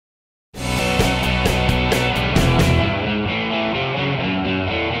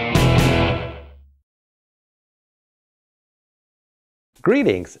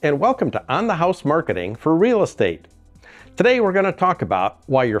Greetings and welcome to On the House Marketing for Real Estate. Today we're going to talk about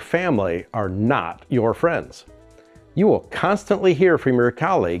why your family are not your friends. You will constantly hear from your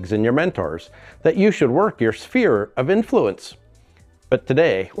colleagues and your mentors that you should work your sphere of influence. But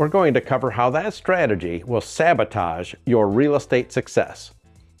today we're going to cover how that strategy will sabotage your real estate success.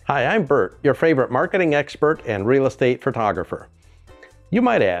 Hi, I'm Bert, your favorite marketing expert and real estate photographer. You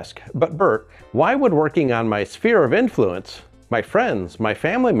might ask, but Bert, why would working on my sphere of influence, my friends, my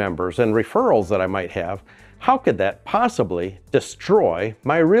family members, and referrals that I might have, how could that possibly destroy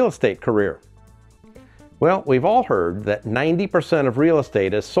my real estate career? Well, we've all heard that 90% of real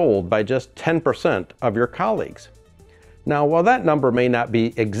estate is sold by just 10% of your colleagues. Now, while that number may not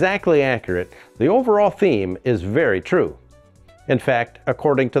be exactly accurate, the overall theme is very true. In fact,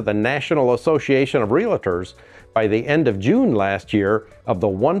 according to the National Association of Realtors, by the end of June last year, of the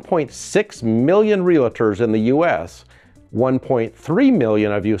 1.6 million realtors in the U.S., 1.3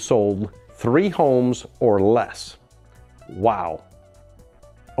 million of you sold 3 homes or less. Wow.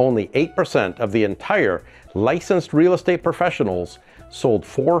 Only 8% of the entire licensed real estate professionals sold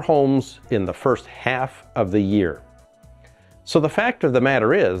 4 homes in the first half of the year. So the fact of the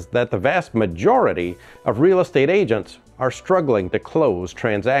matter is that the vast majority of real estate agents are struggling to close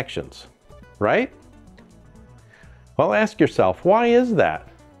transactions, right? Well, ask yourself, why is that?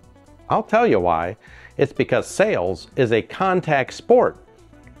 I'll tell you why. It's because sales is a contact sport,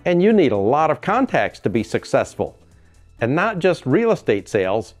 and you need a lot of contacts to be successful. And not just real estate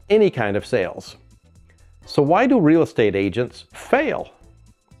sales, any kind of sales. So why do real estate agents fail?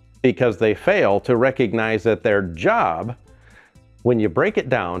 Because they fail to recognize that their job, when you break it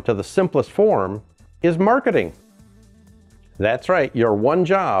down to the simplest form, is marketing. That's right, your one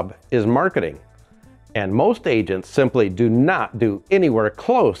job is marketing. And most agents simply do not do anywhere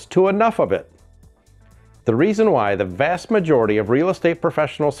close to enough of it. The reason why the vast majority of real estate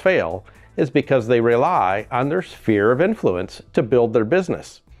professionals fail is because they rely on their sphere of influence to build their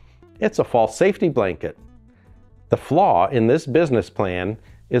business. It's a false safety blanket. The flaw in this business plan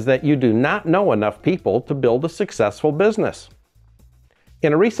is that you do not know enough people to build a successful business.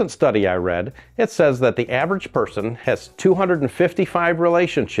 In a recent study I read, it says that the average person has 255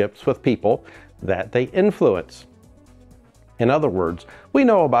 relationships with people that they influence. In other words, we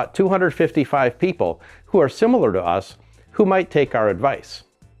know about 255 people who are similar to us who might take our advice.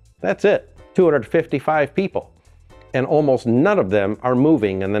 That's it, 255 people. And almost none of them are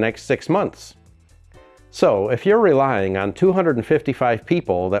moving in the next 6 months. So if you're relying on 255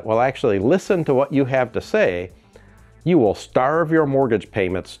 people that will actually listen to what you have to say, you will starve your mortgage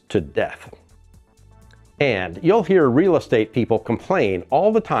payments to death. And you'll hear real estate people complain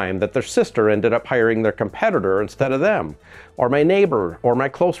all the time that their sister ended up hiring their competitor instead of them, or my neighbor, or my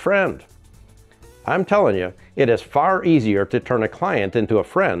close friend. I'm telling you, it is far easier to turn a client into a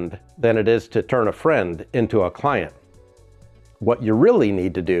friend than it is to turn a friend into a client. What you really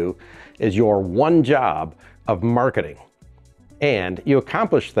need to do is your one job of marketing. And you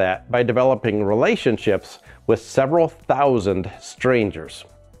accomplish that by developing relationships with several thousand strangers.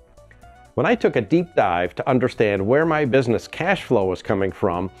 When I took a deep dive to understand where my business cash flow was coming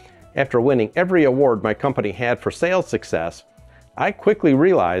from after winning every award my company had for sales success, I quickly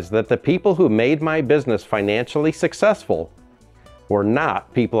realized that the people who made my business financially successful were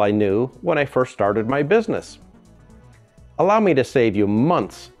not people I knew when I first started my business. Allow me to save you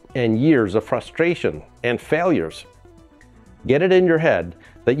months and years of frustration and failures. Get it in your head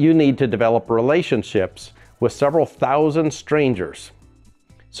that you need to develop relationships with several thousand strangers.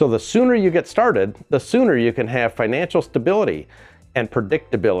 So the sooner you get started, the sooner you can have financial stability and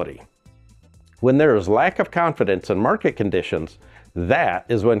predictability. When there is lack of confidence in market conditions, that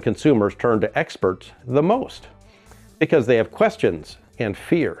is when consumers turn to experts the most, because they have questions and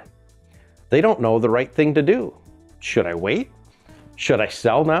fear. They don't know the right thing to do. Should I wait? Should I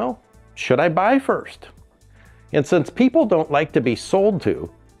sell now? Should I buy first? And since people don't like to be sold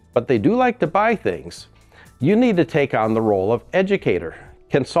to, but they do like to buy things, you need to take on the role of educator,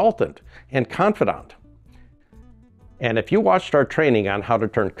 consultant, and confidant. And if you watched our training on how to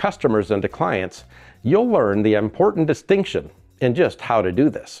turn customers into clients, you'll learn the important distinction in just how to do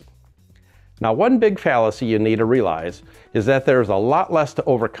this. Now, one big fallacy you need to realize is that there's a lot less to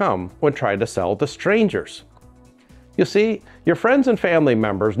overcome when trying to sell to strangers. You see, your friends and family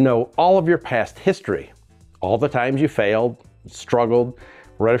members know all of your past history, all the times you failed, struggled,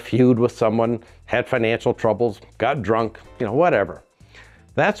 were at a feud with someone, had financial troubles, got drunk, whatever.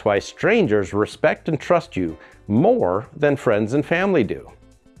 That's why strangers respect and trust you more than friends and family do.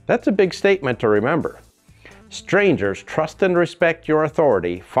 That's a big statement to remember. Strangers trust and respect your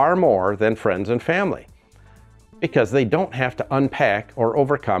authority far more than friends and family. because they don't have to unpack or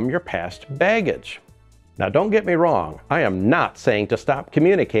overcome your past baggage. Now, don't get me wrong, I am not saying to stop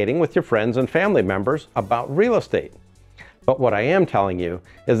communicating with your friends and family members about real estate. But what I am telling you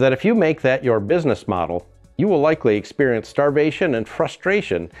is that if you make that your business model, you will likely experience starvation and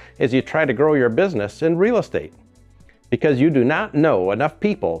frustration as you try to grow your business in real estate, because you do not know enough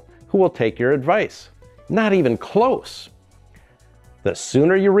people who will take your advice. Not even close. The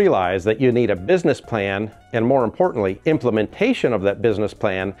sooner you realize that you need a business plan, and more importantly, implementation of that business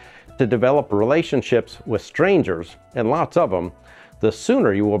plan to develop relationships with strangers, and lots of them, the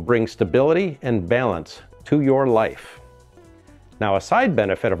sooner you will bring stability and balance to your life. Now, a side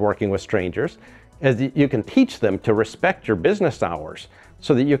benefit of working with strangers is that you can teach them to respect your business hours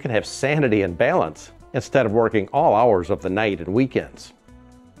so that you can have sanity and balance instead of working all hours of the night and weekends.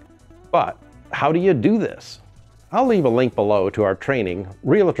 But how do you do this? I'll leave a link below to our training,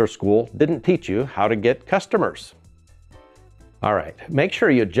 Realtor School Didn't Teach You How to Get Customers. All right, make sure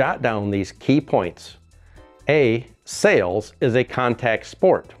you jot down these key points. A, sales is a contact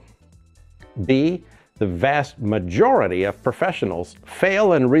sport. B, the vast majority of professionals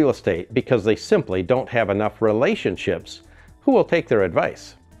fail in real estate because they simply don't have enough relationships who will take their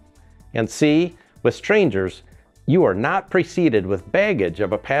advice. And C, with strangers, you are not preceded with baggage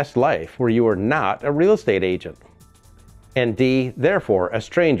of a past life where you are not a real estate agent. And D, therefore, a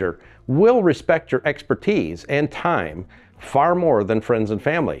stranger will respect your expertise and time far more than friends and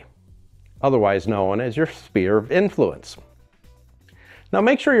family, otherwise known as your sphere of influence. Now,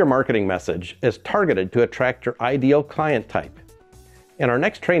 make sure your marketing message is targeted to attract your ideal client type. In our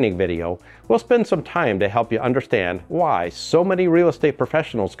next training video, we'll spend some time to help you understand why so many real estate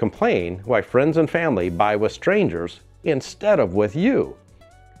professionals complain why friends and family buy with strangers instead of with you.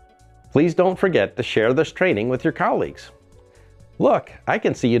 Please don't forget to share this training with your colleagues. Look, I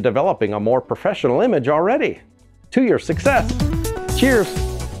can see you developing a more professional image already. To your success. Cheers.